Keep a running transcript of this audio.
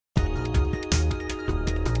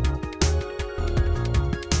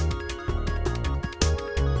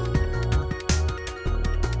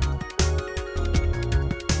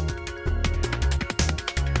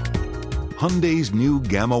Hyundai's new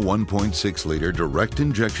Gamma 1.6-liter direct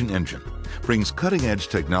injection engine brings cutting-edge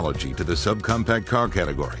technology to the subcompact car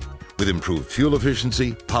category with improved fuel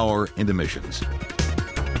efficiency, power, and emissions.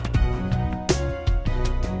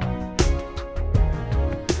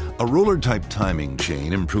 A roller-type timing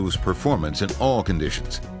chain improves performance in all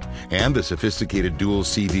conditions, and the sophisticated dual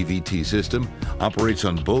CVVT system operates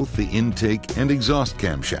on both the intake and exhaust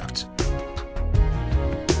camshafts.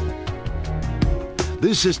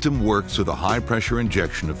 This system works with a high-pressure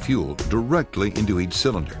injection of fuel directly into each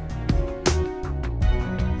cylinder.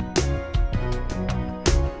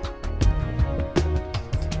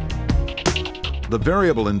 The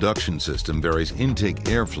variable induction system varies intake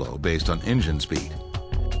airflow based on engine speed.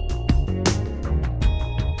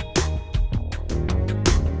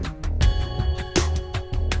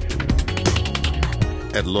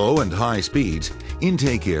 At low and high speeds,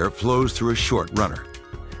 intake air flows through a short runner,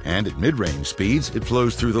 and at mid-range speeds, it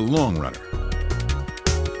flows through the long runner.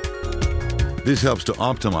 This helps to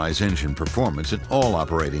optimize engine performance in all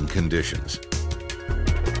operating conditions.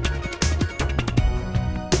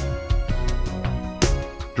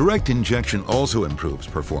 Direct injection also improves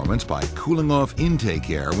performance by cooling off intake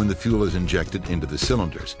air when the fuel is injected into the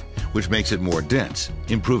cylinders, which makes it more dense,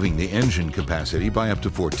 improving the engine capacity by up to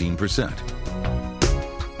 14%.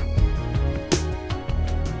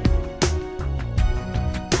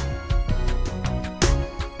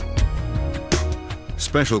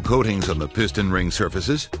 Special coatings on the piston ring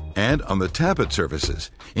surfaces and on the tappet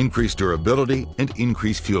surfaces increase durability and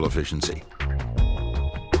increase fuel efficiency.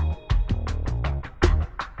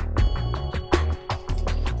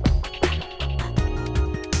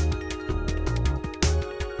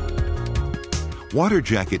 Water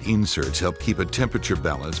jacket inserts help keep a temperature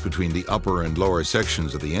balance between the upper and lower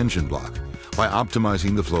sections of the engine block by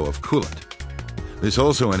optimizing the flow of coolant. This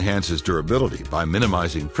also enhances durability by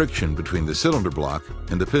minimizing friction between the cylinder block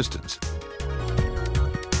and the pistons.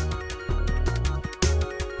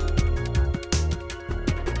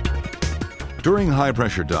 During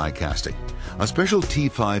high-pressure die casting, a special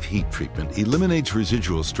T5 heat treatment eliminates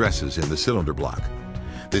residual stresses in the cylinder block.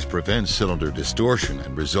 This prevents cylinder distortion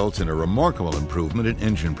and results in a remarkable improvement in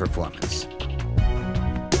engine performance.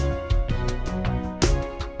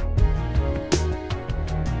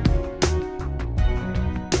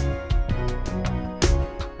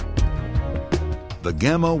 The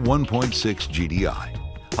Gamma 1.6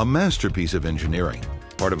 GDI, a masterpiece of engineering,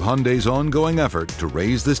 part of Hyundai's ongoing effort to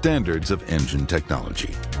raise the standards of engine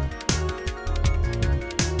technology.